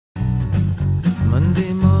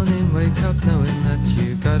Monday morning, wake up knowing that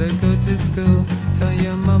you gotta go to school. Tell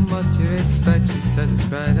your mum what you expect, she says it's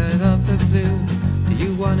right out of the blue. Do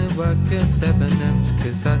you wanna work at Debenhams?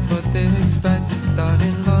 Cause that's what they expect.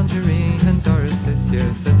 Starting lingerie and Doris this year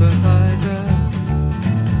supervisor.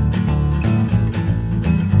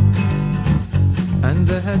 And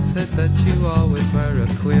the head said that you always were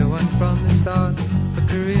a queer one from the start. For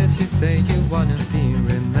careers you say you wanna be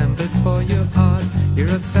remembered for your art.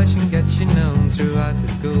 Your obsession gets you known throughout the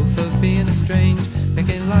school for being strange,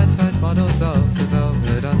 making life-size models of the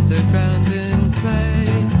velvet underground in play.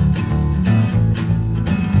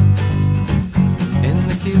 In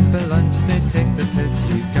the queue for lunch they take the piss,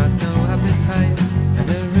 you got no appetite. And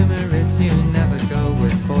the rumor is you never go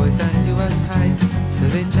with boys and you are tight. So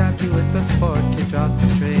they jab you with a fork, you drop the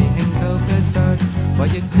tray and go berserk. While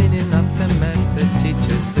you're cleaning up the mess, the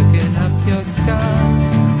teacher's looking up your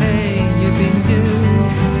skirt. Hey, you've been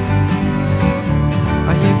used.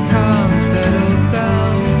 Are you calm, settle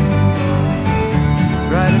down?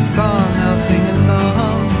 Write a song, I'll sing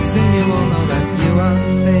along. Soon you will know that you are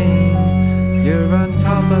sane. You're on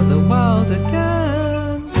top of the world again.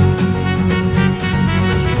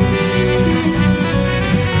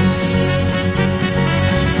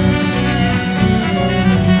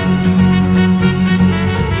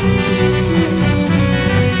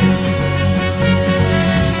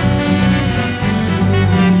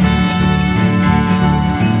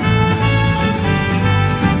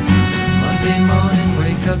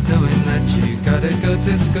 Knowing that you gotta go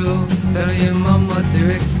to school. Tell your mum what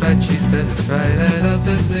to expect, she says it's right out of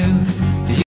the blue.